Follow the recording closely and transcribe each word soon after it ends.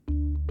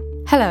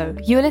Hello,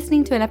 you are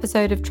listening to an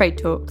episode of Trade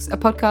Talks, a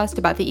podcast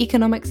about the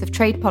economics of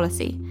trade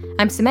policy.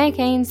 I'm Samaya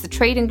Keynes, the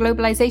Trade and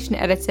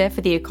Globalization Editor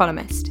for The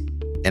Economist.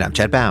 And I'm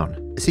Chad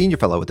Bown, a senior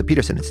fellow at the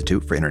Peterson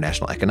Institute for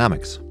International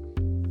Economics.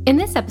 In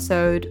this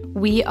episode,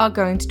 we are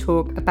going to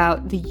talk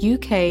about the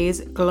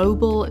UK's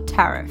Global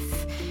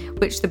Tariff,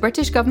 which the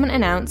British government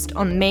announced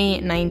on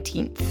May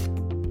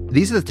 19th.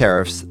 These are the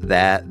tariffs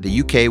that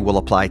the UK will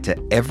apply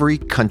to every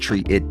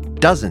country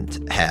it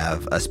doesn't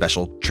have a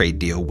special trade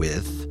deal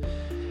with.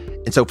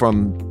 And so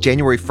from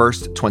January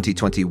 1st,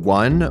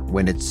 2021,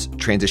 when its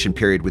transition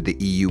period with the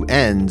EU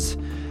ends,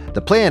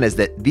 the plan is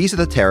that these are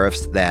the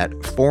tariffs that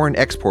foreign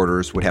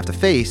exporters would have to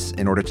face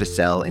in order to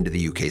sell into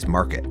the UK's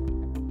market.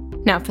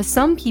 Now, for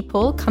some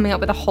people, coming up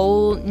with a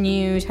whole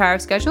new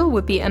tariff schedule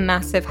would be a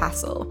massive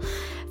hassle.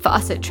 For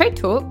us at Trade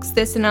Talks,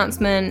 this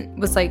announcement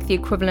was like the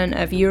equivalent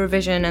of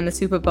Eurovision and the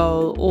Super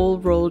Bowl all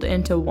rolled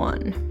into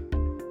one.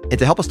 And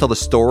to help us tell the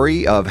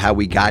story of how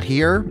we got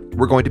here,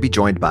 we're going to be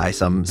joined by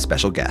some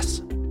special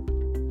guests.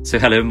 So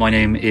hello, my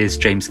name is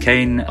James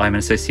Kane. I'm an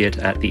associate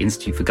at the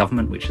Institute for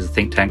Government, which is a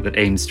think tank that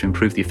aims to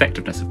improve the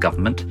effectiveness of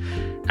government.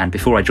 And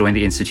before I joined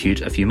the Institute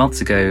a few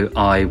months ago,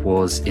 I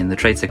was in the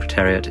Trade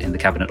Secretariat in the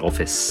Cabinet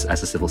Office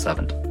as a civil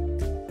servant.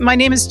 My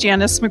name is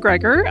Janice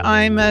McGregor.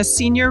 I'm a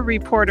senior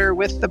reporter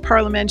with the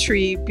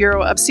Parliamentary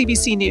Bureau of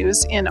CBC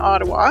News in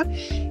Ottawa.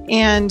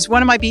 And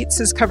one of my beats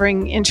is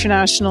covering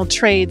international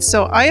trade.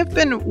 So I have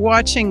been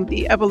watching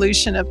the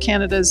evolution of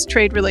Canada's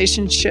trade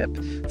relationship,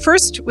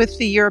 first with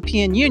the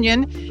European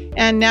Union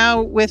and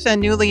now with a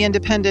newly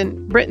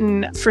independent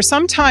Britain for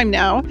some time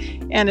now.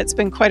 And it's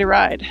been quite a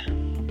ride.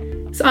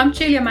 So I'm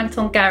Julia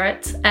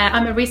Manton-Garrett.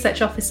 I'm a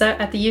research officer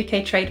at the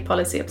UK Trade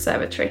Policy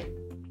Observatory.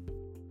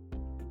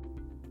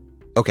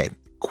 Okay,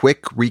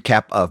 quick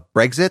recap of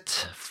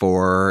Brexit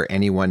for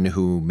anyone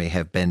who may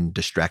have been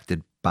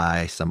distracted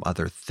by some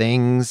other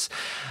things.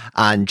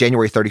 On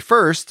January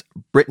 31st,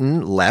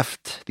 Britain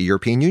left the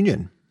European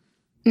Union.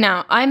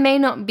 Now, I may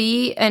not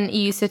be an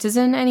EU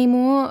citizen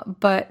anymore,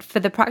 but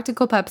for the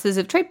practical purposes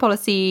of trade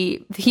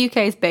policy, the UK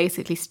is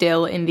basically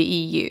still in the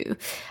EU.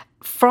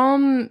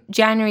 From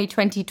January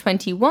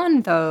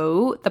 2021,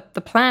 though,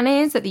 the plan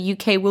is that the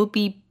UK will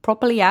be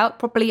properly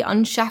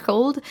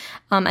unshackled,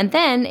 and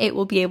then it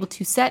will be able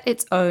to set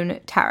its own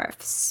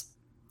tariffs.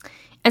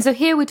 And so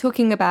here we're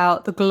talking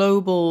about the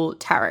global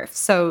tariffs,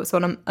 so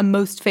on a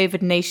most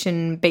favored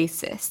nation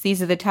basis.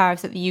 These are the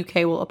tariffs that the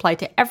UK will apply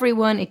to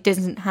everyone it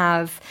doesn't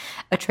have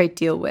a trade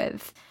deal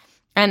with.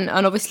 And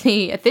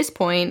obviously, at this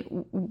point,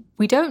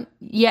 we don't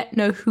yet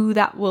know who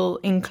that will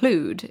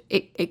include.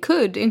 It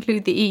could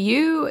include the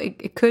EU,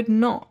 it could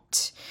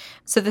not.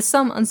 So there's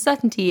some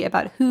uncertainty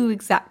about who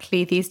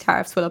exactly these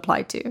tariffs will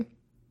apply to.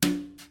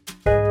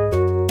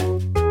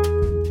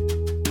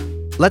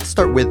 Let's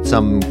start with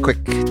some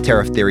quick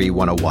Tariff Theory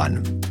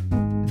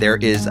 101. There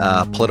is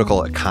a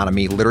political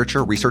economy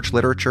literature, research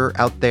literature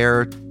out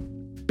there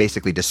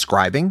basically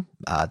describing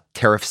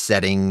tariff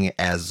setting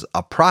as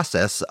a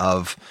process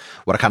of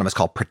what economists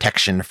call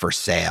protection for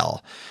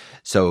sale.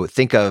 So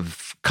think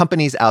of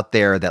companies out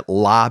there that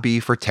lobby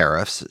for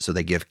tariffs. So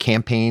they give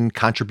campaign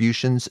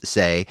contributions,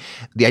 say,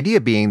 the idea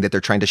being that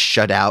they're trying to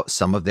shut out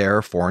some of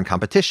their foreign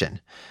competition.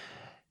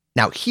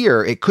 Now,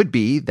 here, it could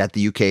be that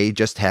the UK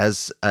just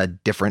has a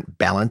different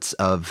balance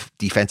of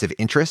defensive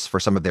interests for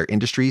some of their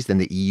industries than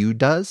the EU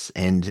does,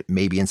 and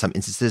maybe in some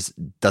instances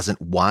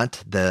doesn't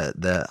want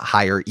the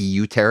higher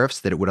EU tariffs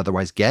that it would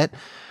otherwise get.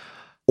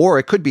 Or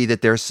it could be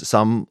that there's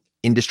some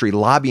industry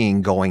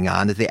lobbying going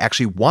on that they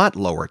actually want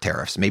lower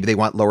tariffs. Maybe they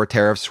want lower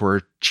tariffs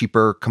for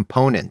cheaper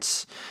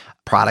components,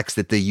 products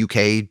that the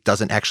UK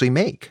doesn't actually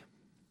make.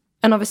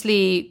 And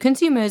obviously,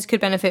 consumers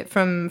could benefit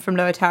from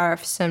lower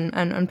tariffs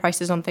and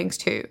prices on things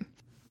too.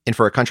 And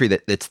for a country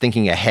that's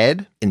thinking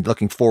ahead and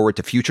looking forward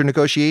to future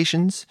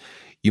negotiations,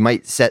 you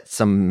might set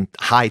some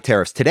high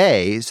tariffs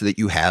today so that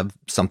you have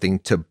something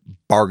to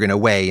bargain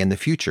away in the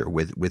future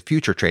with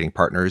future trading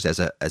partners as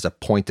a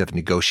point of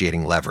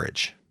negotiating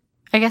leverage.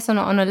 I guess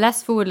on a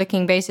less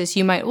forward-looking basis,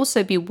 you might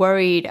also be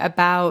worried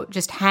about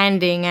just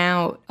handing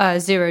out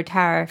zero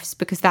tariffs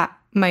because that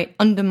might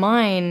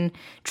undermine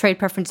trade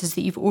preferences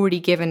that you've already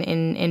given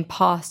in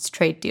past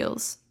trade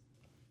deals.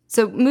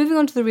 So moving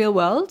on to the real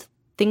world,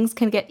 things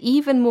can get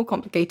even more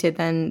complicated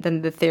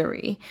than the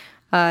theory.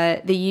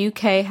 The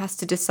UK has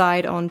to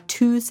decide on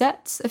two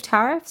sets of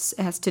tariffs.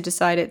 It has to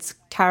decide its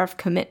tariff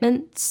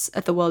commitments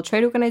at the World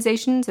Trade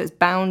Organization, so it's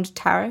bound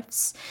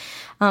tariffs.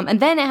 And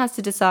then it has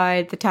to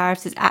decide the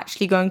tariffs it's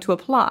actually going to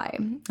apply,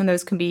 and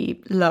those can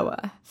be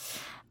lower.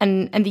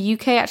 And the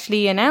UK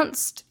actually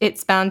announced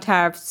its bound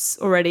tariffs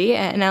already.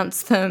 It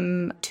announced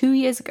them 2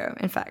 years ago,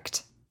 in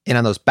fact. And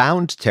on those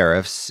bound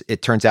tariffs,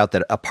 it turns out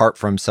that apart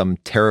from some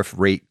tariff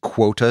rate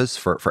quotas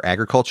for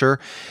agriculture,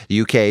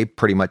 the UK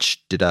pretty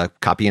much did a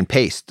copy and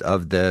paste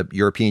of the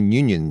European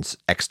Union's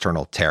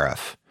external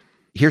tariff.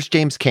 Here's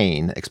James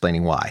Kane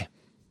explaining why.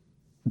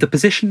 The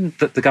position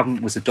that the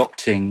government was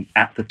adopting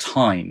at the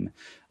time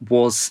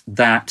was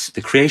that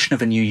the creation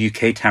of a new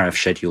UK tariff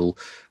schedule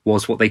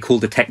was what they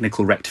called a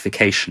technical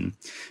rectification.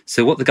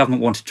 So what the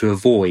government wanted to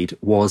avoid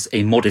was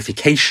a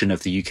modification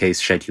of the UK's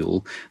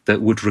schedule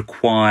that would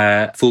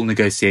require full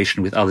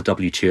negotiation with other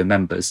WTO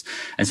members.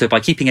 And so by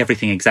keeping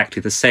everything exactly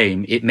the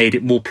same, it made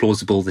it more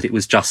plausible that it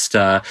was just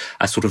a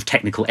sort of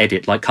technical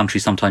edit like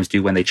countries sometimes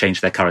do when they change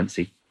their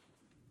currency.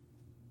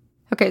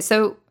 Okay,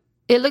 so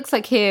it looks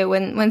like here,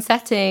 when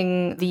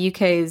setting the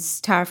UK's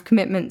tariff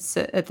commitments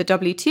at the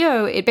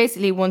WTO, it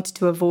basically wanted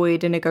to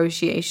avoid a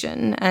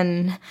negotiation,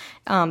 and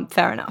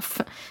fair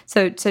enough.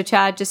 So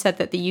Chad just said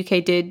that the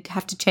UK did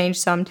have to change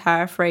some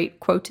tariff rate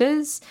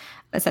quotas.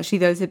 Essentially,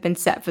 those had been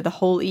set for the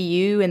whole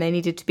EU, and they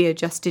needed to be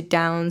adjusted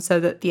down so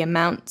that the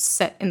amounts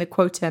set in the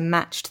quota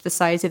matched the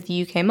size of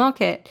the UK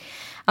market.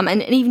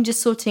 And even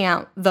just sorting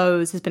out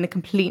those has been a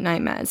complete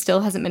nightmare. It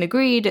still hasn't been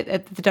agreed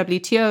at the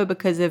WTO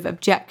because of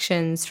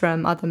objections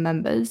from other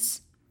members.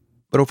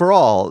 But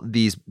overall,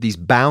 these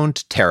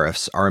bound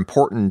tariffs are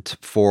important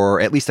for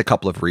at least a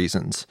couple of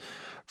reasons.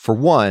 For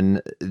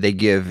one, they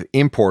give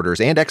importers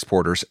and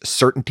exporters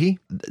certainty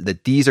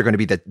that these are going to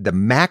be the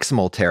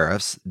maximal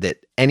tariffs,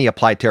 that any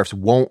applied tariffs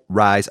won't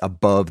rise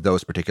above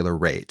those particular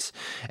rates.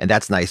 And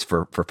that's nice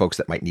for folks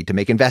that might need to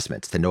make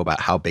investments to know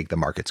about how big the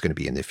market's going to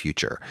be in the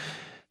future.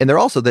 And they're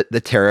also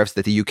the tariffs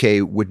that the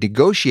UK would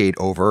negotiate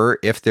over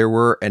if there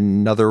were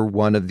another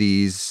one of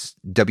these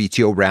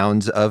WTO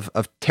rounds of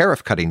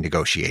tariff cutting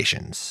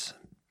negotiations.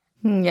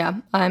 Yeah,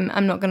 I'm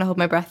not going to hold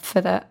my breath for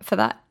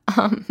that.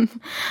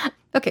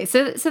 Okay,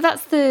 so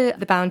that's the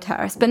bound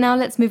tariffs. But now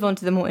let's move on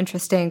to the more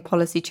interesting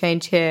policy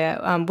change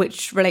here,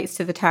 which relates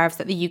to the tariffs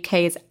that the UK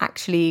is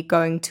actually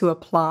going to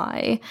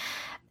apply.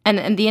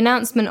 And the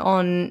announcement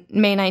on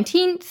May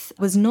 19th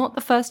was not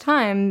the first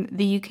time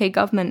the UK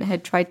government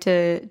had tried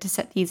to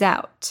set these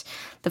out.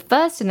 The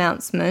first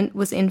announcement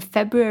was in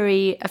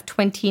February of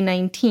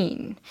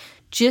 2019,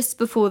 just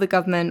before the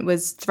government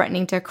was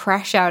threatening to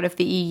crash out of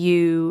the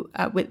EU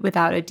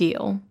without a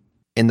deal.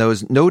 And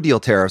those no-deal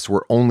tariffs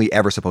were only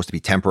ever supposed to be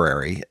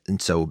temporary, and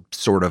so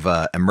sort of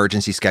an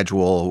emergency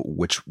schedule,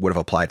 which would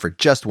have applied for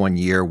just 1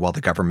 year while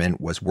the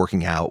government was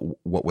working out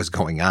what was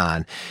going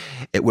on.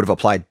 It would have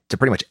applied to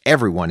pretty much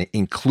everyone,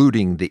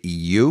 including the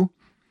EU.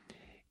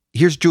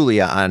 Here's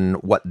Julia on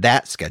what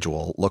that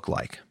schedule looked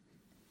like.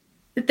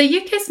 The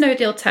UK's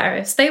no-deal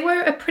tariffs, they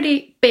were a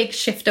pretty big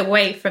shift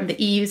away from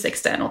the EU's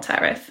external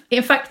tariff.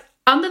 In fact,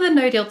 under the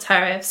no-deal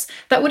tariffs,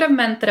 that would have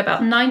meant that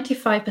about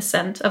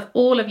 95% of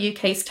all of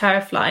UK's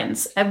tariff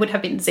lines would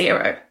have been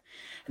zero.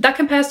 That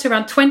compares to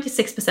around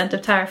 26%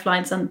 of tariff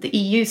lines under the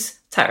EU's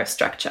tariff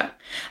structure.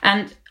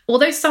 And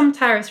although some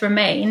tariffs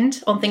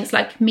remained on things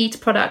like meat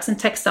products and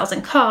textiles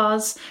and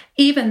cars,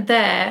 even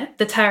there,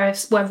 the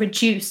tariffs were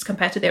reduced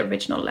compared to the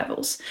original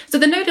levels. So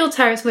the no-deal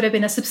tariffs would have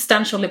been a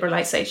substantial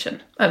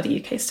liberalisation of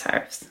the UK's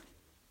tariffs.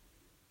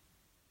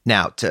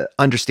 Now, to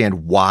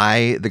understand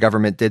why the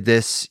government did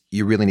this,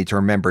 you really need to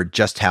remember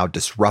just how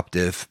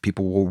disruptive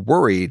people were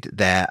worried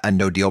that a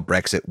no-deal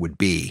Brexit would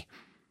be.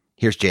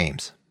 Here's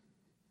James.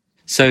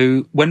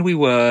 So when we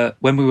were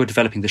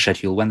developing the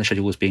schedule, when the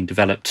schedule was being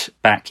developed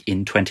back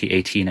in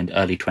 2018 and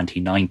early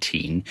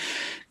 2019,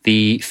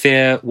 the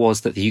fear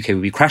was that the UK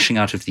would be crashing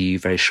out of the EU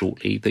very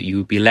shortly, that you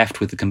would be left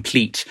with a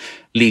complete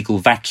legal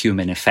vacuum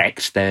in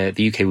effect.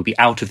 The UK would be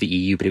out of the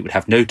EU, but it would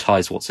have no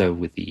ties whatsoever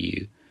with the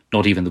EU.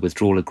 Not even the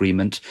withdrawal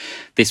agreement.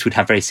 This would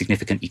have very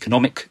significant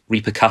economic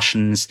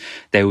repercussions.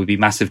 There would be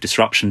massive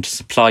disruption to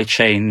supply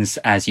chains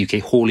as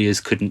UK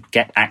hauliers couldn't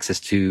get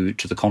access to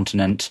the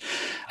continent.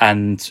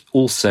 And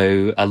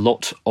also a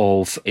lot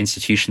of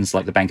institutions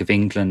like the Bank of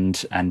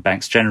England and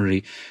banks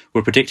generally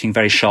were predicting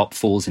very sharp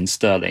falls in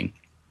sterling.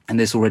 And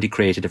this already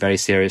created a very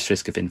serious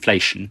risk of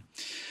inflation,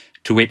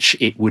 to which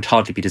it would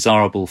hardly be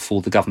desirable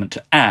for the government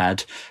to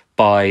add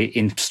by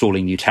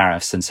installing new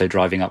tariffs and so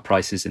driving up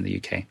prices in the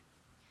UK.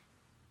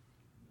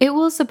 It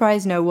will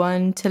surprise no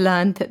one to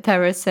learn that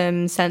there are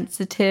some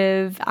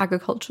sensitive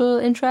agricultural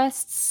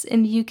interests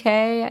in the UK.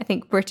 I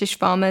think British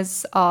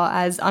farmers are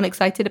as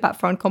unexcited about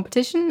foreign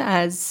competition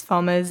as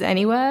farmers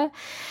anywhere.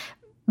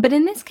 But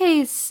in this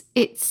case,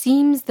 it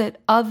seems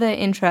that other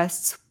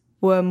interests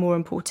were more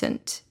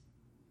important.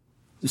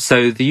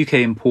 So the UK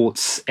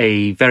imports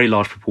a very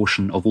large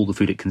proportion of all the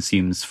food it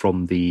consumes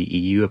from the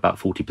EU, about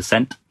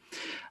 40%.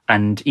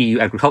 And EU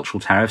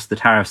agricultural tariffs, the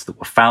tariffs that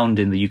were found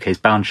in the UK's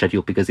bound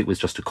schedule because it was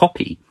just a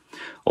copy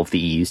of the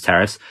EU's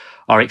tariffs,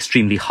 are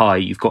extremely high.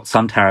 You've got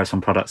some tariffs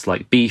on products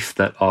like beef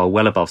that are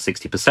well above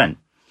 60%.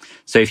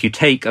 So if you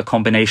take a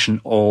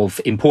combination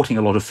of importing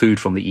a lot of food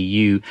from the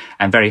EU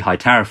and very high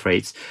tariff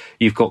rates,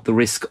 you've got the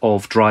risk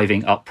of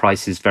driving up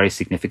prices very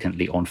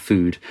significantly on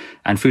food.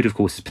 And food, of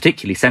course, is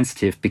particularly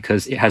sensitive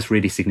because it has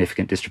really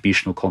significant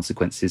distributional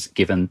consequences,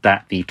 given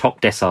that the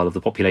top decile of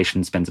the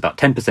population spends about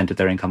 10% of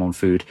their income on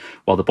food,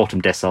 while the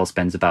bottom decile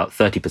spends about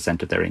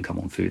 30% of their income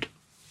on food.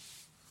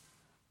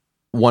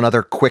 One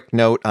other quick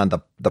note on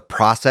the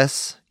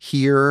process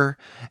here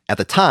at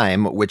the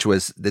time, which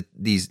was that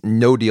these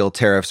no-deal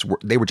tariffs,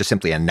 they were just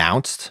simply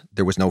announced.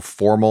 There was no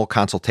formal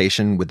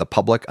consultation with the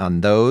public on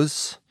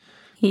those.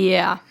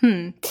 Yeah.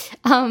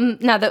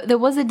 Now, there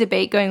was a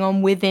debate going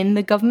on within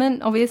the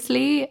government,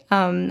 obviously.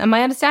 And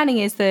my understanding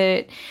is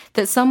that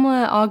some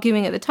were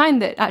arguing at the time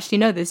that actually,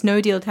 no, this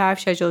no-deal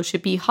tariff schedule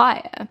should be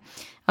higher.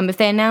 If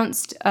they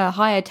announced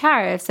higher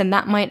tariffs, then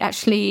that might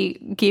actually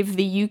give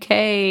the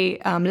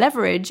UK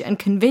leverage and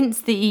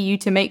convince the EU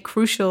to make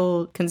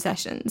crucial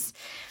concessions.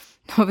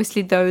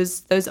 Obviously,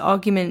 those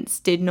arguments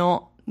did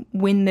not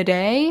win the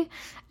day.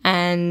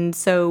 And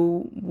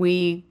so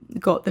we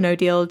got the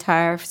no-deal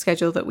tariff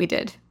schedule that we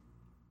did.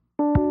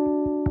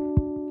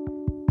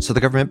 So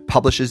the government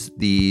publishes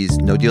these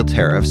no-deal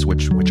tariffs,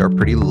 which are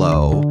pretty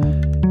low,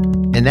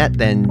 and that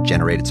then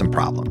generated some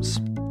problems.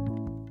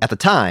 At the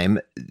time,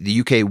 the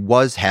UK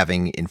was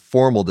having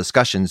informal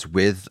discussions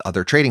with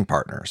other trading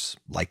partners,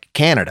 like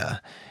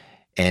Canada,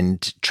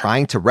 and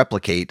trying to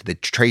replicate the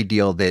trade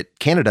deal that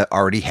Canada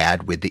already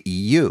had with the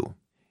EU.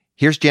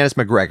 Here's Janice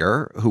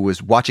McGregor, who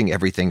was watching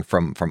everything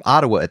from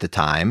Ottawa at the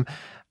time,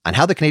 on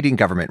how the Canadian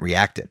government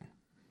reacted.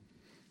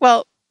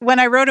 Well, when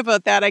I wrote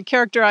about that, I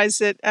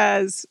characterized it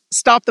as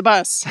stop the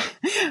bus,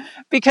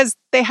 because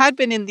they had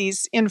been in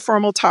these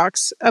informal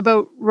talks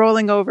about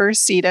rolling over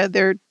CETA,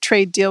 their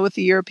trade deal with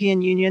the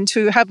European Union,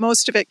 to have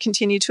most of it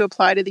continue to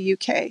apply to the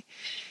UK.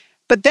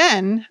 But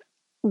then,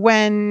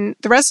 when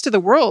the rest of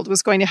the world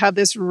was going to have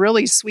this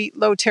really sweet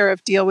low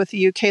tariff deal with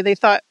the UK, they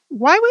thought,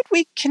 why would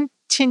we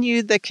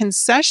continue the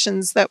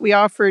concessions that we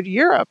offered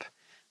Europe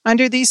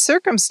under these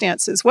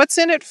circumstances? What's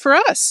in it for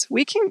us?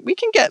 We can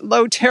get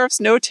low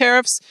tariffs, no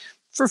tariffs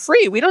for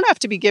free. We don't have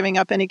to be giving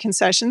up any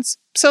concessions.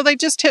 So they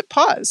just hit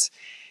pause.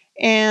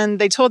 And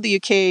they told the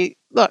UK,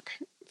 look,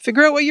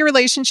 figure out what your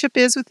relationship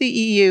is with the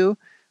EU.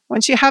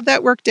 Once you have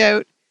that worked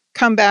out,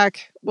 come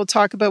back. We'll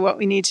talk about what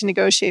we need to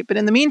negotiate. But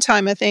in the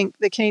meantime, I think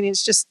the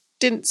Canadians just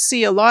didn't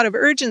see a lot of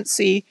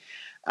urgency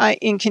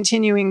in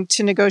continuing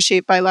to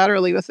negotiate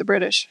bilaterally with the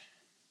British.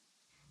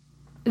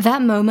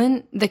 That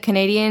moment, the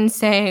Canadians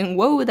saying,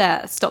 whoa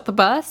there, stop the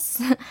bus,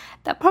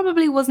 that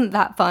probably wasn't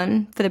that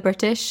fun for the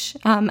British.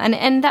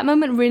 And that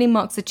moment really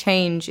marks a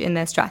change in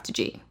their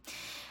strategy,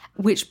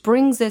 which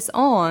brings us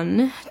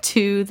on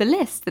to the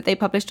list that they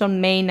published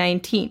on May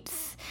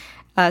 19th.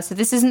 So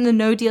this isn't the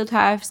no-deal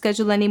tariff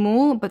schedule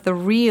anymore, but the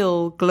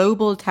real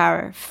global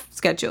tariff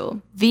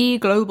schedule, the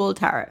global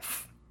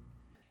tariff.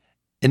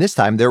 And this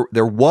time, there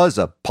was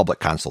a public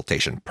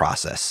consultation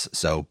process,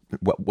 so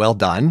well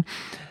done.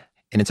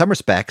 And in some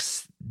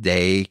respects,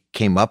 they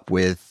came up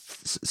with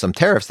some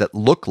tariffs that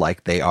look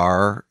like they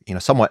are,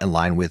 somewhat in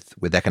line with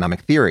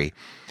economic theory.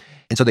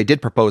 And so they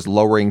did propose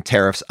lowering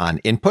tariffs on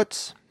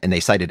inputs, and they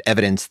cited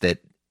evidence that,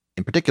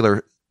 in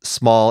particular,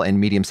 small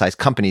and medium-sized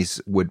companies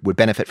would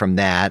benefit from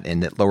that,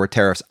 and that lower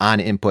tariffs on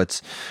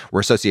inputs were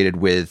associated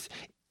with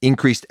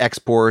increased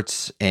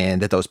exports,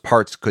 and that those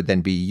parts could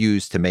then be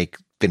used to make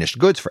finished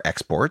goods for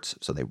exports.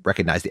 So they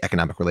recognized the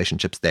economic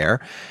relationships there.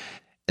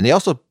 And they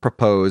also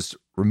proposed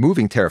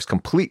removing tariffs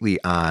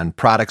completely on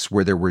products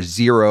where there were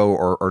zero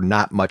or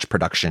not much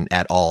production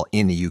at all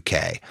in the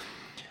UK.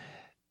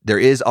 There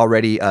is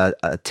already a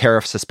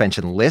tariff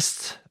suspension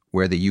list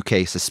where the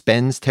UK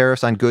suspends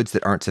tariffs on goods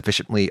that aren't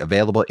sufficiently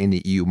available in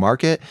the EU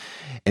market.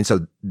 And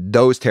so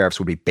those tariffs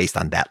would be based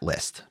on that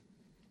list.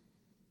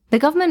 The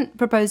government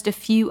proposed a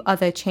few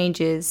other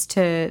changes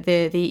to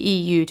the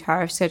EU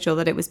tariff schedule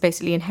that it was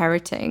basically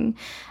inheriting.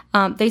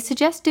 They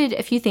suggested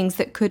a few things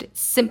that could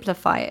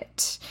simplify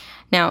it.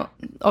 Now,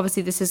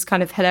 obviously, this is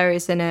kind of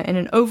hilarious in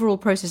an overall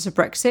process of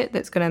Brexit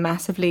that's going to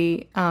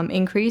massively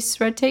increase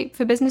red tape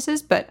for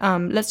businesses. But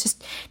let's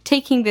just,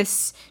 taking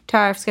this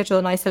tariff schedule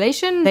in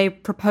isolation, they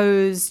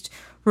proposed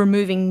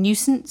removing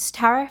nuisance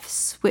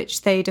tariffs,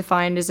 which they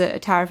defined as a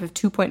tariff of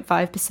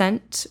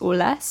 2.5% or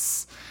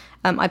less.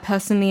 I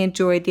personally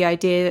enjoyed the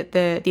idea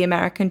that the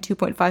American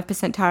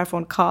 2.5% tariff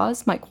on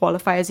cars might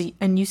qualify as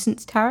a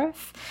nuisance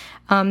tariff.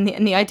 And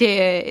the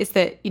idea is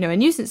that, a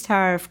nuisance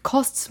tariff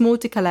costs more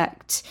to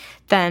collect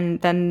than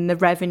the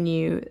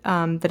revenue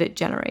that it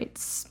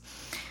generates.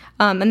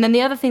 And then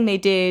the other thing they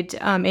did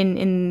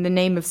in the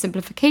name of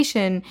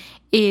simplification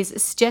is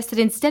suggest that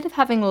instead of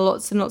having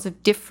lots and lots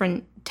of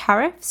different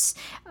tariffs,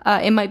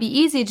 it might be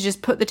easier to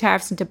just put the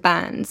tariffs into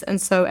bands. And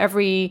so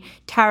every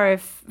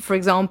tariff, for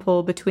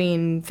example,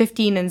 between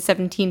 15 and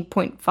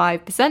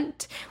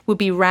 17.5% would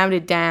be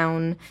rounded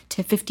down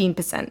to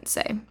 15%,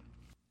 say.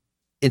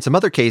 In some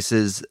other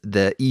cases,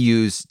 the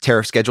EU's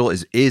tariff schedule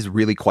is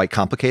really quite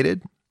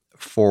complicated.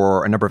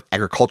 For a number of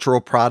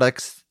agricultural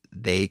products,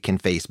 they can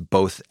face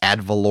both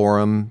ad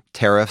valorem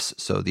tariffs,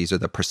 so these are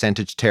the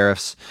percentage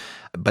tariffs,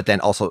 but then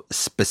also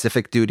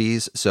specific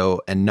duties,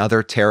 so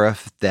another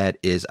tariff that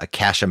is a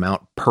cash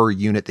amount per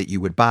unit that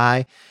you would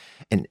buy.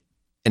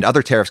 And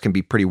other tariffs can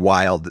be pretty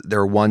wild. There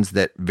are ones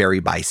that vary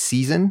by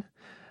season,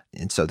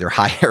 and so they're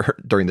higher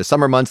during the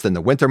summer months than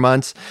the winter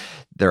months.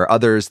 There are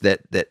others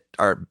that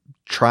are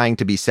trying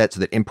to be set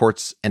so that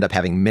imports end up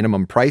having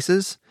minimum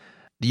prices.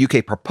 The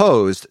UK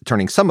proposed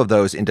turning some of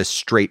those into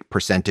straight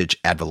percentage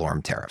ad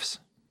valorem tariffs.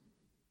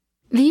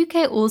 The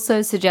UK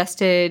also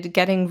suggested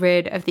getting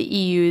rid of the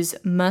EU's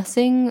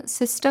mersing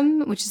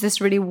system, which is this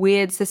really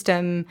weird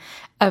system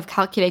of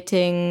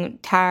calculating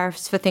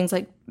tariffs for things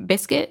like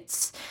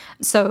biscuits.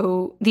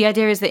 So the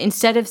idea is that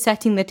instead of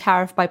setting the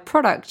tariff by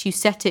product, you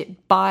set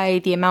it by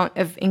the amount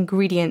of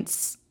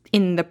ingredients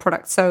in the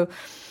product. So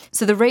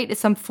the rate is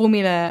some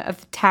formula of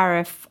the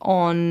tariff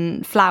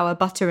on flour,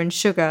 butter, and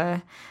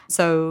sugar.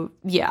 So,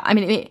 yeah, I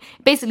mean, it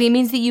basically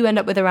means that you end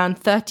up with around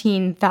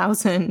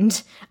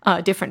 13,000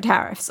 different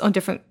tariffs on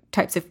different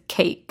types of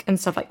cake and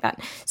stuff like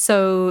that.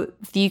 So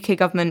the UK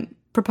government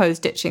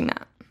proposed ditching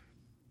that.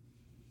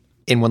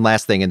 And one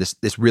last thing, and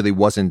this really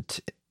wasn't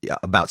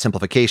about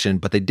simplification,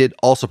 but they did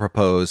also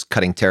propose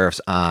cutting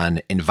tariffs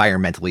on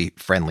environmentally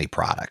friendly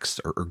products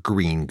or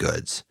green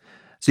goods.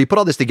 So you put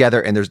all this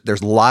together, and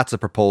there's lots of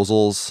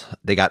proposals.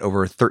 They got over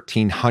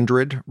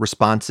 1,300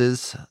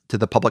 responses to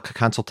the public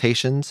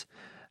consultations.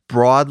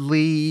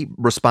 Broadly,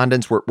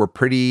 respondents were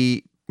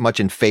pretty much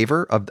in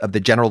favor of the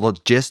general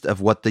gist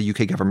of what the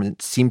UK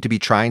government seemed to be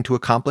trying to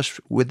accomplish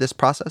with this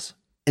process.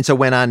 And so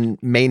when on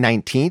May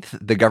 19th,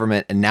 the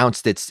government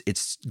announced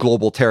its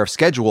global tariff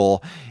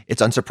schedule,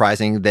 it's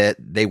unsurprising that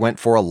they went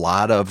for a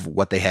lot of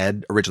what they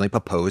had originally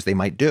proposed they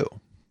might do.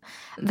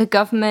 The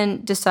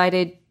government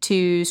decided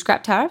to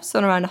scrap tariffs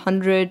on around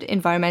 100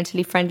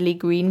 environmentally friendly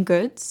green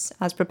goods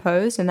as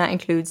proposed, and that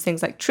includes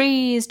things like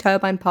trees,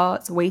 turbine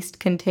parts, waste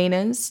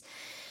containers.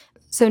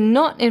 So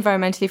not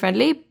environmentally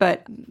friendly,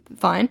 but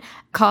fine.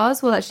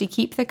 Cars will actually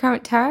keep their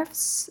current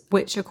tariffs,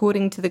 which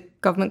according to the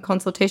government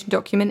consultation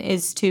document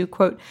is to,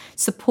 quote,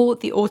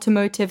 support the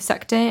automotive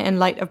sector in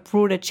light of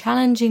broader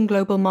challenging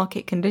global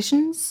market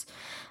conditions.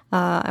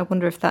 I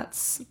wonder if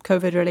that's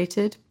COVID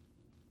related.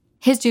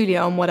 Here's Julia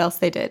on what else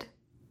they did.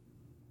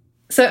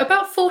 So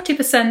about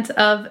 40%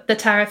 of the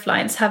tariff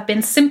lines have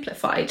been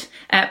simplified.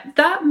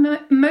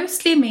 That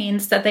mostly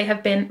means that they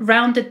have been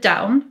rounded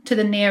down to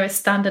the nearest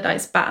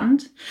standardized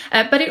band.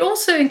 But it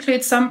also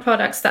includes some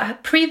products that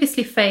had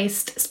previously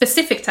faced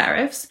specific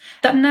tariffs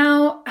that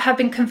now have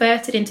been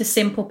converted into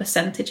simple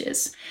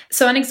percentages.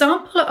 So an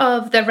example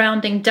of the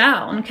rounding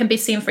down can be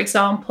seen, for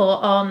example,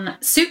 on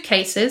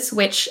suitcases,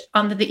 which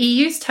under the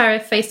EU's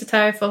tariff faced a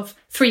tariff of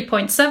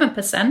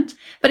 3.7%,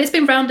 but it's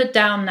been rounded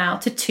down now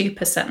to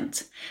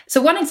 2%.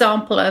 So one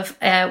example of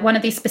one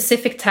of these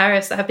specific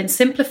tariffs that have been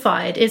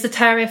simplified is a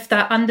tariff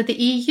that under the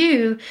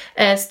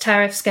EU's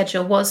tariff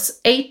schedule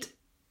was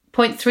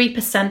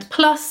 8.3%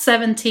 plus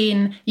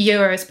 17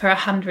 euros per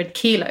 100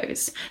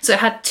 kilos. So it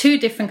had two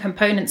different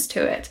components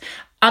to it.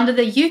 Under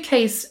the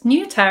UK's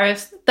new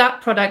tariffs,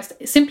 that product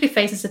simply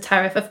faces a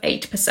tariff of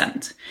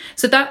 8%.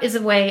 So that is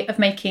a way of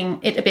making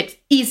it a bit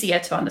easier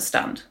to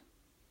understand.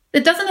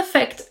 It doesn't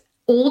affect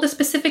all the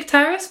specific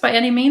tariffs by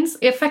any means.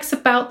 It affects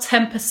about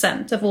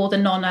 10% of all the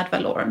non-ad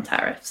valorem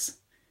tariffs.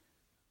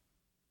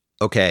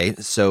 Okay,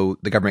 so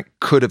the government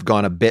could have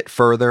gone a bit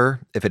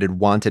further if it had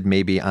wanted,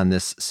 maybe on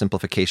this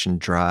simplification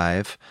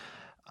drive.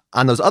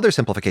 On those other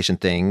simplification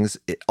things,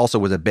 it also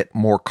was a bit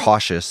more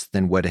cautious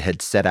than what it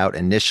had set out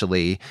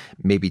initially.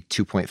 Maybe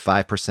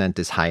 2.5%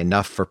 is high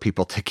enough for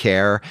people to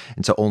care,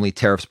 and so only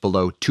tariffs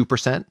below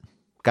 2%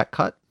 got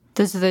cut.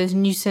 Those are those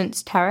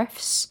nuisance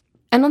tariffs.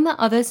 And on the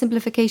other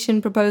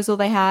simplification proposal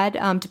they had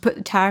to put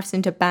the tariffs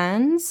into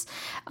bands,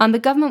 the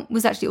government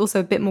was actually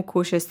also a bit more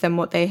cautious than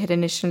what they had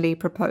initially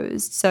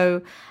proposed.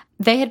 So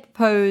they had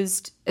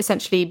proposed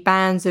essentially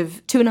bands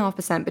of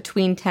 2.5%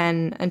 between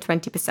 10 and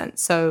 20%.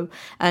 So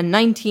a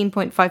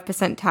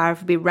 19.5% tariff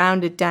would be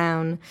rounded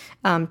down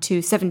to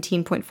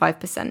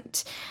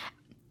 17.5%.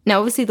 Now,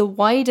 obviously, the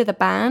wider the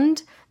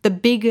band, the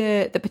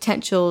bigger the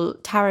potential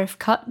tariff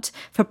cut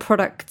for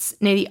products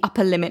near the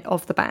upper limit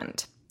of the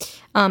band.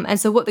 And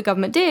so what the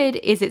government did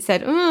is it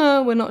said,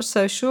 we're not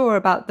so sure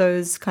about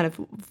those kind of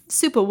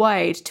super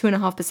wide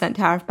 2.5%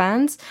 tariff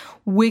bands.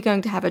 We're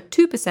going to have a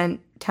 2%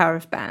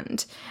 tariff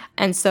band.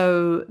 And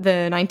so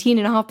the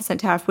 19.5%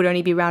 tariff would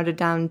only be rounded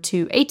down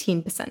to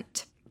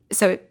 18%.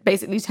 So it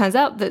basically turns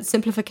out that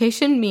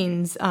simplification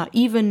means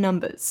even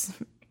numbers.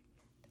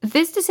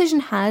 This decision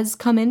has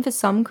come in for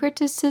some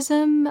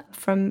criticism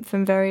from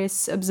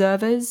various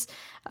observers.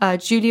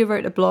 Julia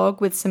wrote a blog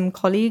with some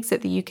colleagues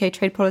at the UK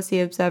Trade Policy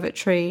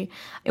Observatory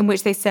in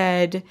which they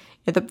said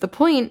the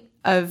point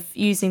of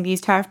using these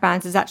tariff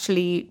bands is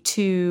actually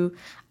to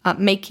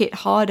make it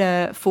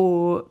harder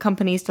for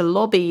companies to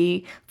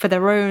lobby for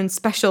their own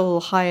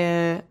special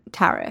higher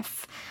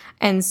tariff.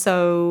 And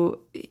so,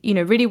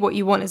 really what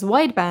you want is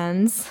wide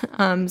bands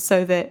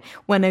so that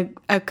when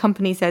a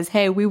company says,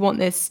 hey, we want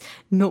this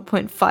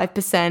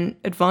 0.5%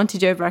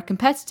 advantage over our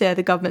competitor,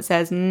 the government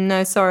says,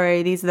 no,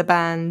 sorry, these are the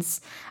bands.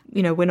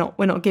 We're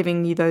not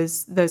giving you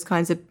those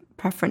kinds of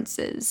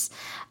preferences.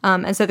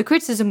 And so the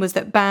criticism was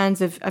that bands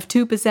of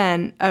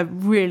 2% are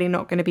really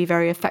not going to be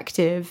very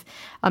effective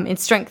in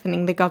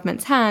strengthening the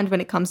government's hand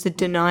when it comes to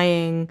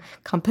denying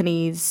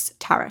companies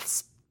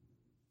tariffs.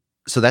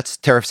 So that's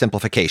tariff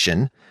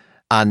simplification.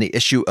 On the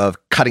issue of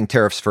cutting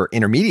tariffs for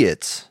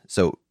intermediates,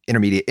 so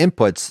intermediate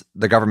inputs,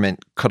 the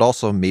government could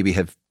also maybe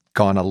have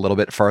gone a little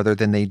bit farther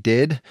than they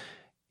did.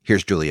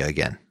 Here's Julia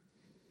again.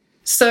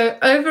 So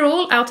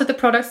overall, out of the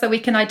products that we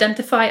can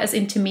identify as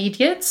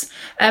intermediates,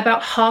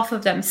 about half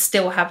of them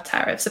still have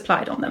tariffs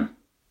applied on them.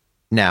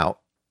 Now,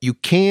 you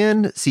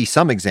can see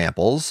some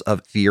examples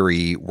of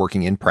theory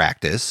working in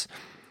practice.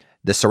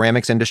 The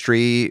ceramics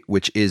industry,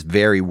 which is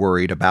very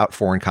worried about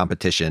foreign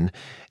competition,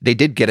 they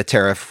did get a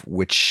tariff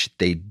which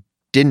they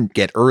didn't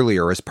get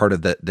earlier as part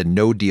of the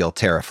no-deal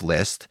tariff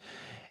list.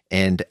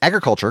 And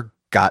agriculture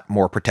got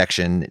more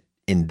protection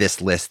in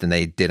this list than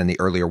they did in the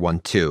earlier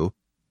one, too.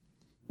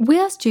 We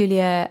asked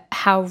Julia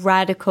how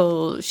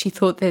radical she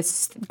thought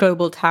this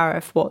global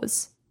tariff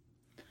was.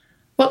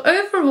 Well,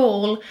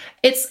 overall,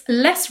 it's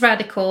less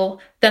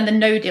radical than the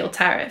no-deal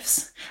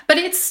tariffs, but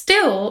it's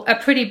still a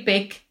pretty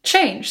big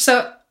change.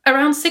 So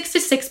around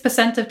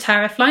 66% of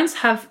tariff lines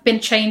have been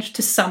changed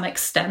to some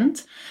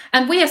extent.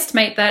 And we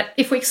estimate that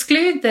if we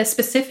exclude the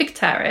specific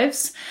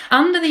tariffs,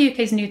 under the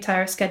UK's new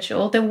tariff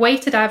schedule, the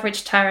weighted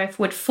average tariff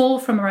would fall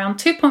from around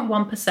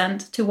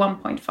 2.1% to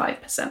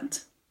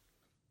 1.5%.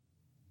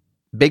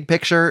 Big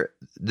picture,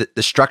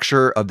 the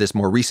structure of this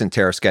more recent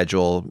tariff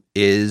schedule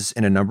is,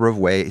 in a number of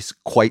ways,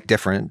 quite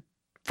different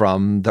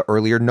from the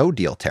earlier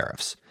no-deal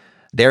tariffs.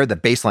 There, the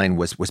baseline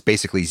was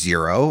basically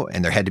zero,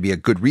 and there had to be a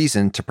good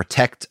reason to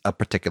protect a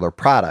particular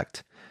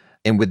product.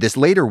 And with this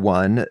later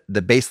one,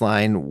 the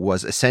baseline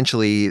was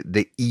essentially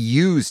the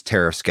EU's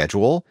tariff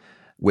schedule,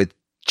 with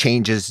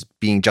changes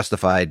being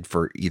justified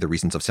for either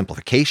reasons of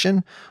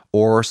simplification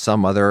or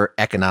some other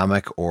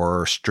economic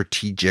or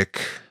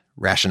strategic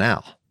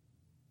rationale.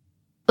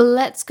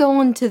 Let's go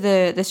on to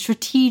the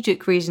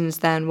strategic reasons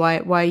then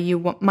why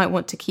you might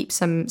want to keep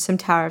some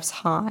tariffs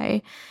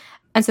high.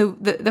 And so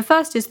the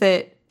first is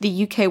that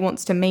the UK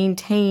wants to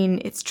maintain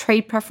its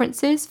trade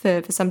preferences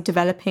for some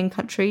developing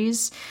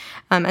countries.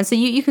 And so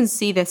you can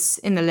see this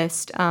in the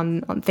list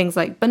on things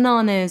like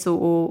bananas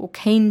or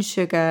cane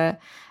sugar.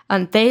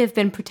 And they have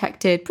been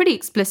protected pretty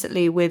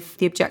explicitly with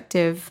the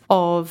objective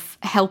of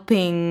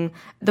helping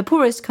the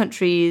poorest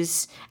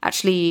countries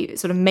actually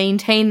sort of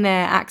maintain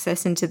their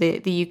access into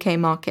the UK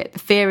market. The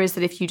fear is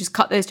that if you just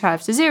cut those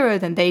tariffs to zero,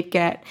 then they'd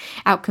get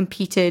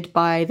outcompeted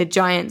by the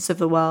giants of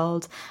the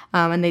world,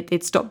 and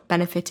they'd stop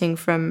benefiting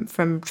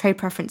from trade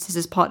preferences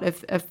as part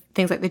of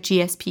things like the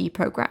GSP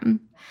program.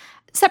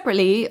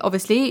 Separately,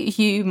 obviously,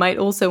 you might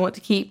also want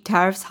to keep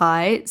tariffs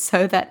high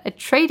so that a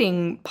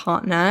trading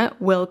partner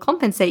will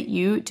compensate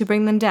you to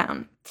bring them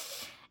down.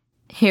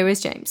 Here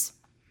is James.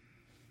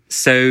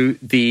 So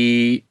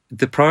the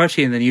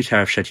priority in the new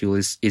tariff schedule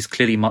is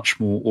clearly much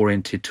more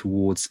oriented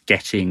towards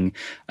getting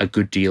a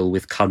good deal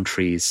with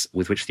countries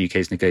with which the UK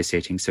is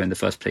negotiating. So in the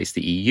first place,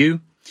 the EU,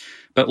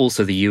 but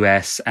also the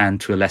US and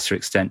to a lesser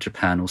extent,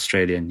 Japan,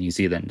 Australia, and New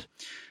Zealand.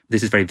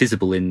 This is very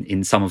visible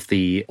in some of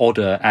the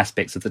odder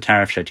aspects of the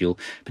tariff schedule,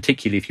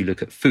 particularly if you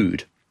look at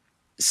food.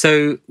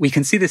 So we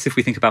can see this if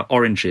we think about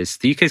oranges.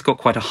 The UK's got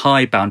quite a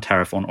high bound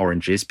tariff on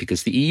oranges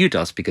because the EU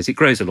does, because it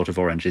grows a lot of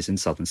oranges in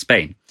southern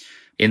Spain.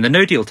 In the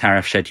no-deal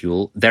tariff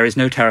schedule, there is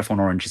no tariff on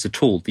oranges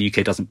at all. The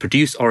UK doesn't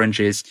produce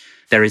oranges.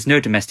 There is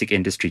no domestic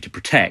industry to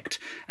protect.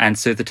 And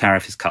so the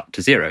tariff is cut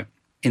to zero.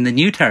 In the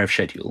new tariff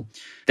schedule,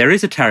 there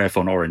is a tariff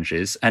on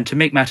oranges, and to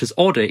make matters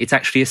odder, it's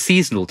actually a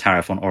seasonal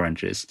tariff on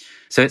oranges.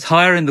 So it's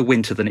higher in the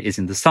winter than it is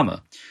in the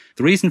summer.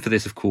 The reason for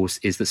this, of course,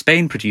 is that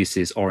Spain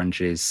produces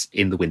oranges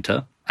in the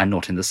winter and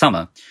not in the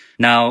summer.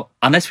 Now,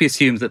 unless we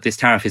assume that this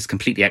tariff is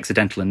completely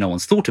accidental and no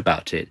one's thought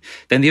about it,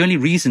 then the only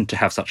reason to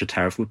have such a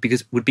tariff would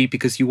be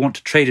because you want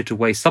to trade it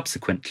away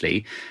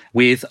subsequently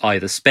with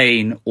either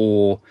Spain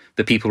or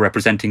the people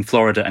representing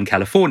Florida and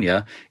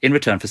California in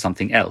return for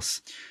something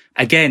else.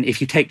 Again,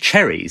 if you take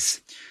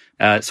cherries,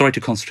 sorry to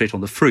concentrate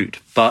on the fruit,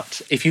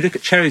 but if you look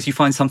at cherries, you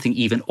find something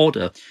even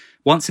odder.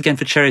 Once again,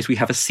 for cherries, we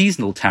have a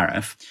seasonal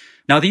tariff.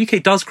 Now, the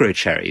UK does grow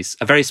cherries,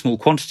 a very small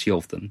quantity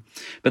of them,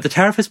 but the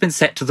tariff has been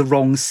set to the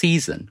wrong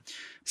season.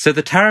 So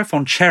the tariff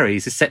on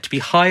cherries is set to be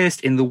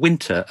highest in the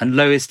winter and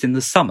lowest in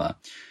the summer.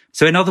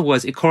 So in other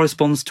words, it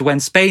corresponds to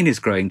when Spain is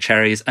growing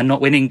cherries and not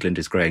when England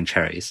is growing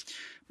cherries.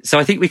 So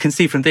I think we can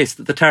see from this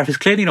that the tariff is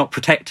clearly not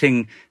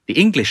protecting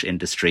the English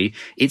industry.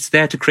 It's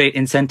there to create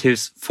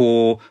incentives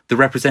for the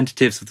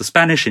representatives of the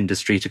Spanish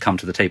industry to come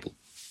to the table.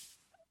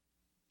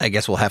 I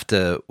guess we'll have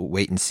to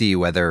wait and see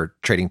whether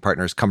trading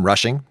partners come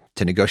rushing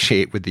to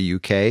negotiate with the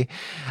UK.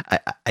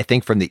 I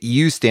think from the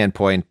EU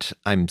standpoint,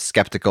 I'm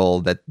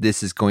skeptical that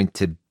this is going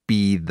to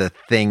be the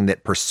thing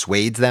that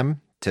persuades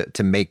them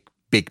to make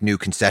big new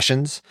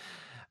concessions.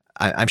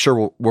 I'm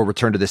sure we'll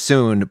return to this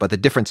soon, but the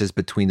differences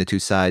between the two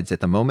sides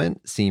at the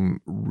moment seem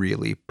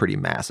really pretty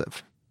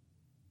massive.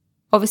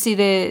 Obviously,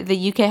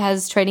 the UK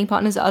has trading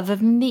partners other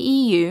than the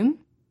EU.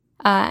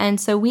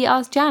 And so we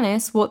asked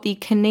Janice what the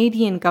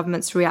Canadian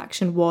government's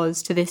reaction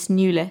was to this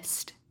new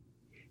list.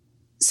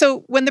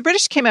 So when the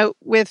British came out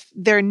with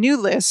their new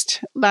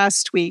list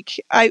last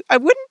week, I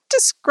wouldn't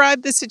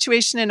describe the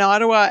situation in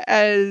Ottawa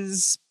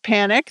as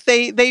panic.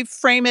 They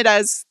frame it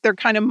as they're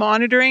kind of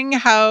monitoring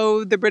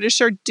how the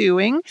British are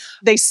doing.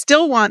 They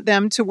still want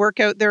them to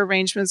work out their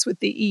arrangements with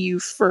the EU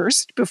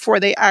first before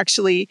they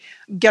actually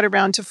get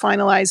around to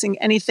finalizing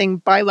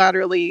anything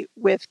bilaterally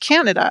with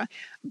Canada.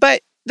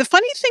 But The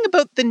funny thing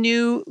about the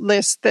new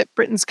list that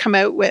Britain's come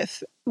out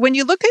with, when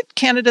you look at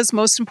Canada's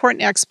most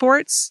important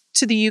exports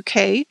to the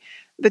UK,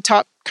 the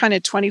top kind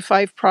of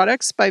 25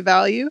 products by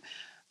value,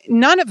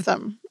 none of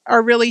them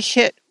are really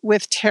hit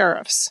with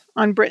tariffs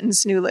on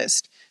Britain's new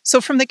list. So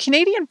from the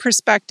Canadian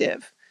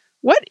perspective,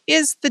 what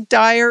is the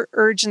dire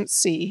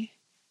urgency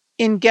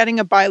in getting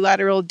a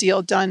bilateral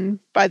deal done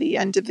by the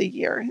end of the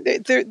year?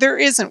 There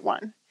isn't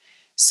one.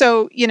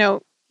 So,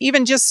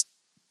 even just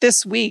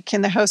this week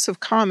in the House of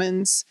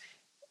Commons,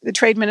 the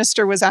trade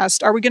minister was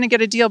asked, are we going to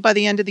get a deal by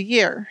the end of the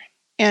year?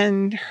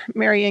 And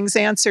Mary Ng's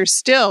answer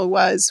still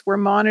was, we're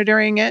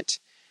monitoring it.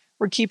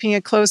 We're keeping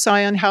a close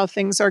eye on how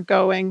things are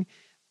going,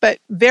 but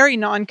very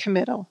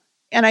non-committal.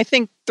 And I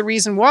think the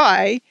reason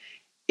why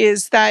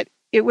is that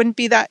it wouldn't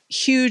be that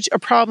huge a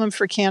problem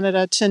for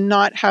Canada to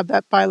not have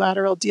that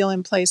bilateral deal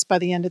in place by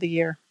the end of the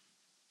year.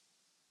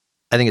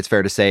 I think it's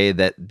fair to say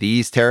that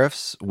these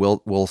tariffs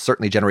will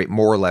certainly generate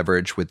more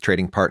leverage with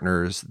trading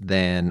partners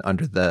than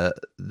under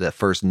the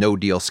first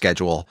no-deal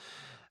schedule.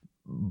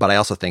 But I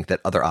also think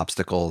that other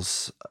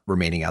obstacles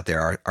remaining out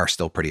there are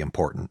still pretty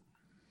important.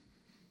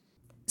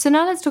 So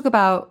now let's talk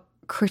about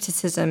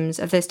criticisms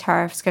of this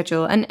tariff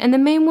schedule. And the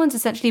main ones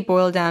essentially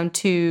boil down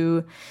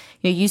to,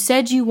 you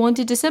said you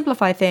wanted to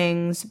simplify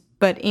things,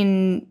 but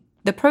in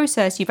the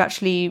process, you've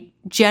actually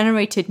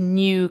generated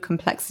new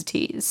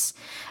complexities.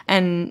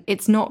 And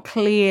it's not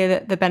clear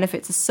that the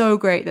benefits are so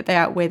great that they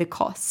outweigh the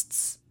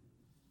costs.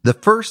 The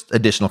first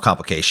additional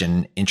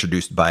complication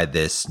introduced by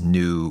this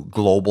new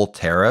global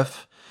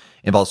tariff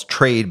involves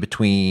trade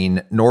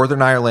between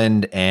Northern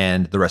Ireland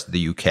and the rest of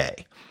the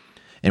UK.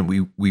 And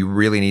we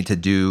really need to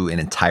do an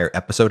entire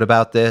episode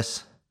about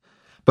this.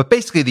 But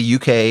basically, the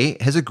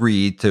UK has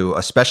agreed to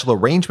a special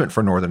arrangement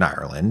for Northern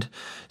Ireland,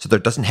 so there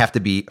doesn't have to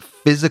be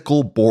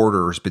physical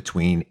borders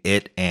between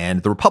it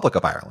and the Republic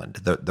of Ireland,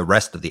 the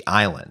rest of the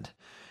island.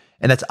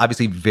 And that's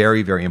obviously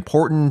very, very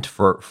important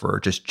for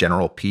just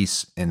general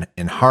peace and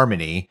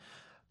harmony.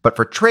 But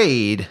for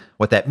trade,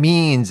 what that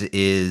means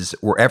is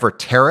wherever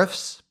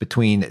tariffs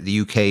between the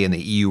UK and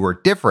the EU are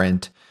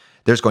different,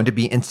 there's going to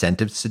be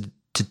incentives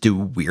to do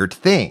weird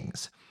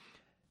things.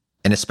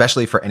 And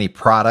especially for any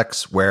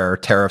products where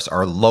tariffs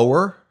are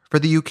lower for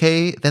the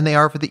UK than they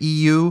are for the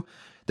EU,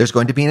 there's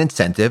going to be an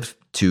incentive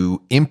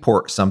to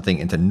import something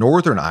into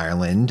Northern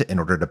Ireland in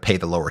order to pay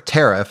the lower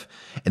tariff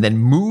and then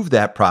move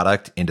that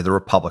product into the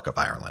Republic of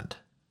Ireland.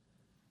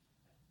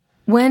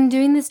 When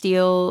doing this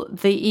deal,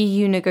 the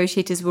EU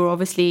negotiators were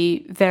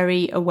obviously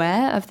very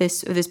aware of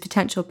this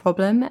potential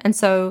problem. And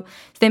so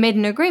they made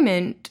an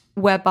agreement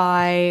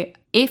whereby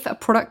if a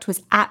product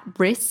was at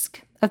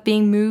risk of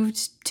being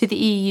moved to the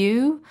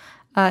EU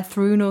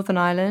through Northern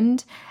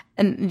Ireland,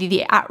 and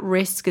the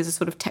at-risk is a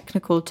sort of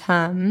technical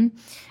term,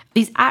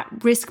 these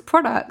at-risk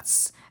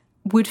products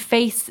would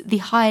face the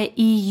higher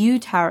EU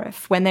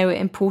tariff when they were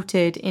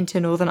imported into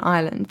Northern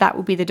Ireland. That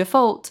would be the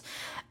default,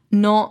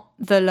 not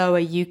the lower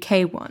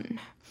UK one.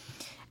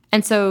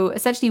 And so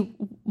essentially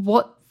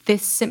what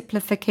this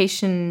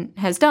simplification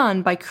has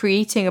done by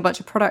creating a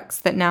bunch of products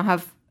that now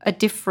have a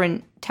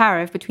different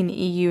tariff between the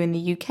EU and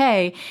the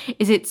UK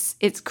is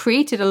it's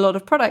created a lot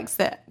of products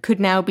that could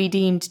now be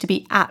deemed to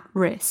be at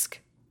risk.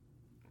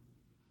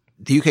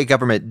 The UK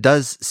government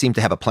does seem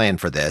to have a plan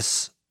for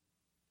this.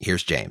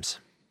 Here's James.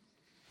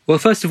 Well,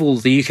 first of all,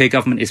 the UK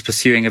government is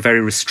pursuing a very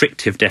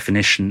restrictive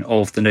definition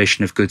of the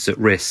notion of goods at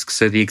risk.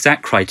 So the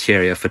exact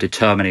criteria for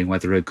determining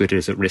whether a good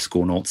is at risk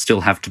or not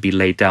still have to be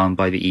laid down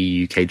by the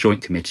EU-UK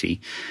Joint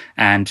Committee.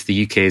 And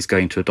the UK is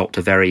going to adopt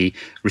a very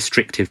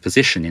restrictive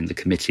position in the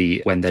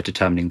committee when they're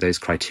determining those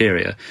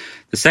criteria.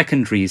 The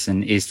second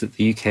reason is that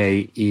the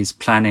UK is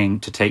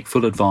planning to take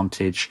full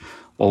advantage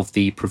of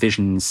the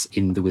provisions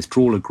in the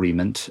withdrawal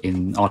agreement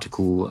in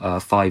Article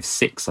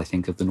 5.6, I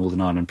think, of the Northern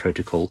Ireland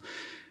Protocol,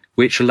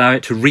 which allow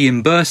it to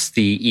reimburse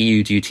the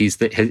EU duties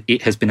that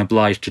it has been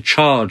obliged to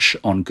charge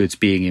on goods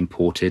being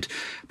imported,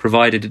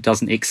 provided it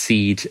doesn't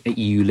exceed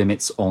EU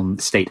limits on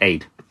state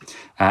aid.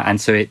 And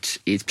so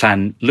its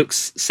plan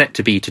looks set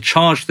to be to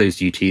charge those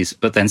duties,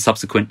 but then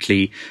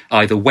subsequently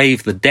either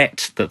waive the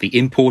debt that the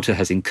importer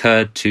has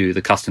incurred to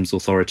the customs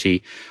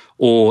authority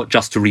or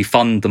just to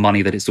refund the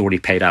money that it's already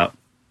paid out.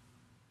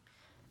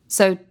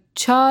 So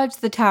charge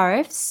the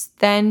tariffs,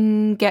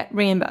 then get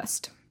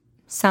reimbursed.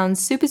 Sounds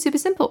super, super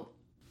simple.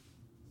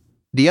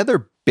 The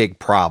other big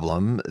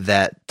problem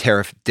that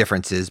tariff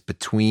differences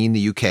between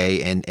the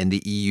UK and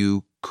the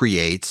EU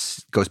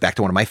creates goes back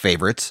to one of my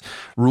favorites,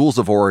 rules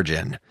of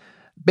origin.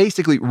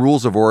 Basically,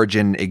 rules of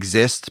origin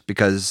exist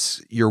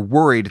because you're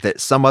worried that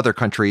some other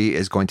country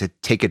is going to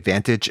take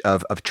advantage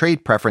of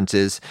trade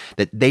preferences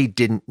that they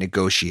didn't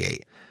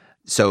negotiate.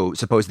 So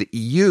suppose the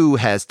EU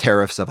has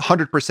tariffs of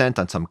 100%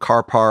 on some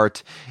car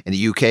part, and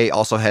the UK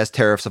also has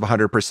tariffs of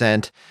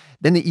 100%.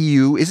 Then the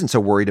EU isn't so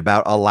worried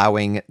about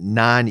allowing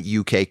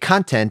non-UK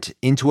content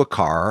into a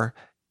car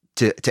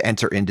to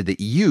enter into the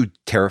EU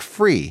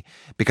tariff-free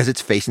because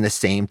it's facing the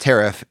same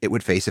tariff it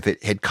would face if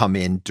it had come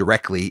in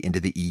directly into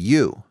the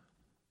EU.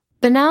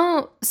 But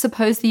now,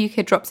 suppose the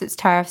UK drops its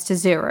tariffs to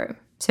 0.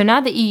 So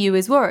now the EU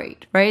is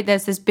worried, right?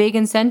 There's this big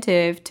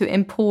incentive to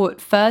import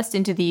first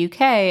into the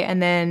UK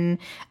and then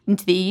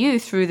into the EU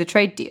through the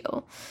trade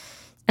deal.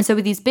 And so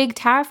with these big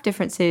tariff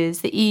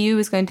differences, the EU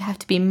is going to have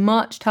to be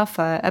much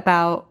tougher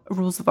about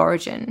rules of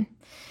origin.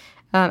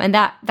 And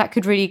that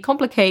could really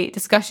complicate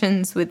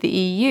discussions with the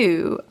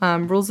EU.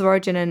 Rules of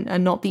origin are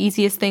not the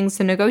easiest things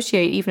to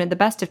negotiate, even at the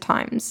best of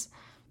times.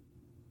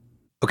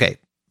 Okay,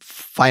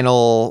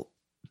 final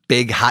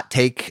big hot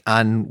take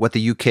on what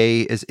the UK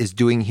is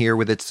doing here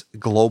with its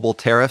global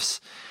tariffs.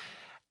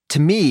 To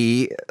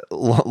me,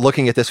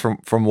 looking at this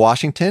from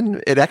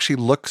Washington, it actually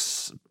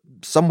looks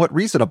somewhat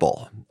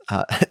reasonable.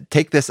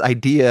 Take this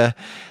idea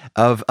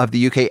of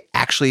the UK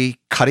actually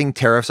cutting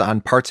tariffs on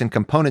parts and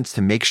components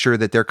to make sure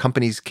that their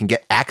companies can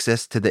get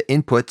access to the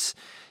inputs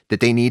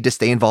that they need to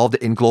stay involved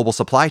in global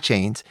supply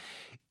chains.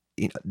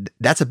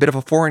 That's a bit of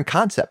a foreign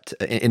concept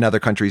in other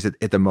countries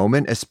at the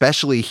moment,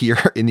 especially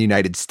here in the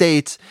United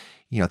States.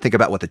 Think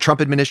about what the Trump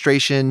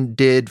administration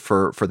did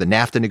for the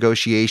NAFTA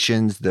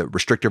negotiations, the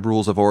restrictive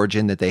rules of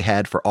origin that they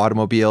had for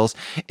automobiles.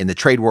 In the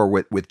trade war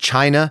with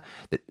China,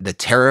 the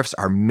tariffs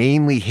are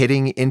mainly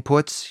hitting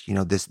inputs.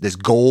 This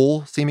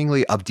goal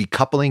seemingly of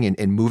decoupling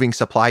and moving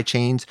supply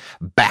chains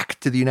back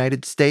to the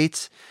United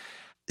States.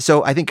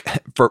 So I think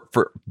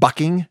for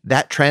bucking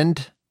that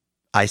trend,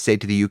 I say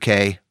to the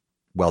UK,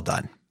 well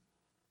done.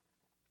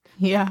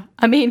 Yeah,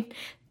 I mean,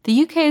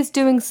 the UK is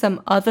doing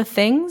some other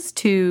things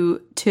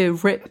to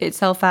rip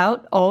itself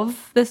out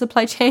of the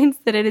supply chains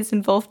that it is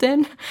involved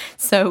in.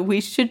 So we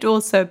should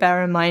also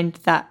bear in mind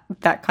that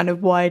kind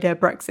of wider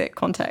Brexit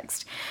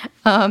context.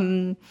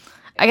 I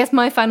guess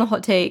my final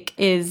hot take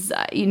is,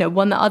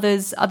 one that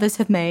others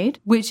have made,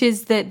 which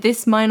is that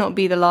this might not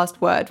be the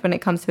last word when it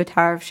comes to a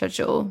tariff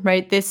schedule,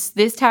 right?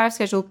 This tariff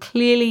schedule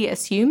clearly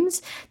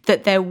assumes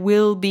that there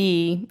will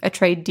be a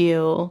trade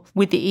deal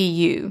with the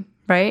EU,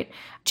 right?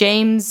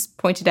 James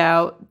pointed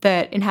out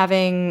that in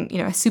having,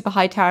 a super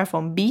high tariff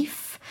on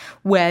beef,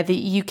 where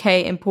the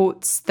UK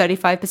imports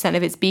 35%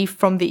 of its beef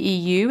from the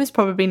EU, is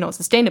probably not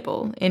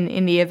sustainable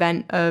in the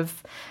event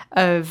of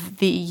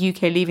the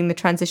UK leaving the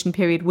transition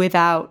period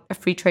without a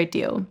free trade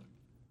deal.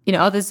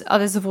 Others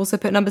have also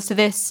put numbers to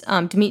this.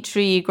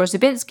 Dmitry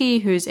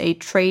Grozubinski, who's a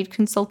trade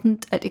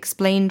consultant at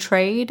Explain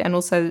Trade and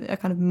also a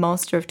kind of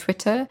master of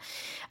Twitter,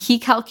 he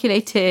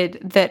calculated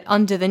that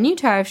under the new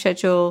tariff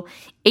schedule,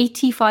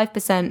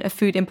 85% of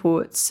food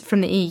imports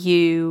from the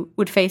EU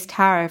would face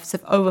tariffs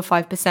of over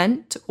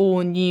 5%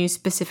 or new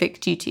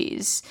specific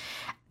duties.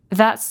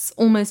 That's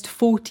almost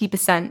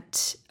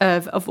 40%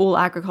 of all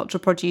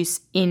agricultural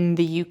produce in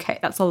the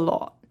UK. That's a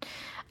lot.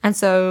 And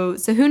so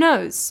who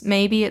knows?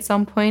 Maybe at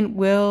some point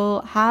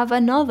we'll have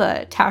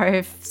another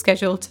tariff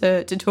schedule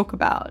to talk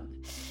about.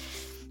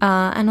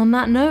 And on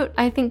that note,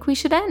 I think we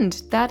should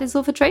end. That is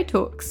all for Trade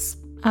Talks.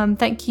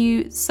 Thank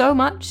you so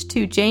much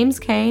to James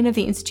Kane of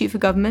the Institute for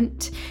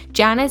Government,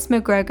 Janice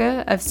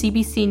McGregor of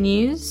CBC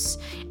News,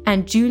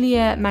 and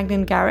Julia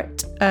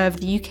Magnan-Garrett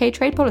of the UK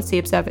Trade Policy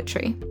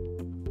Observatory.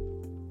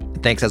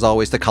 Thanks as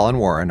always to Colin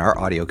Warren, our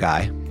audio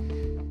guy.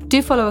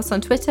 Do follow us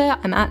on Twitter.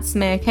 I'm at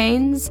Samaya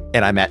Keynes.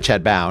 And I'm at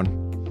Chad Bown.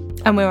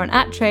 And we're on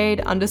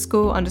 @trade__talks.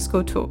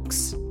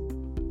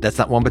 That's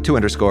not one but two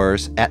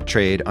underscores,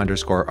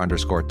 @trade__talks.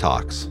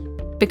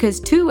 Because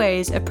two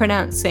ways of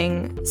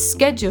pronouncing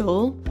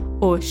schedule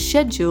or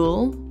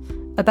schedule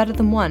are better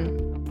than one.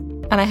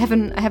 And I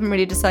haven't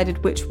really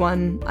decided which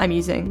one I'm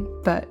using,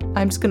 but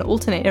I'm just going to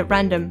alternate at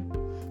random.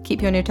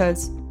 Keep you on your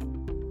toes.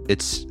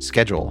 It's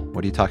schedule.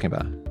 What are you talking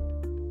about?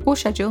 Or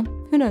schedule.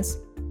 Who knows?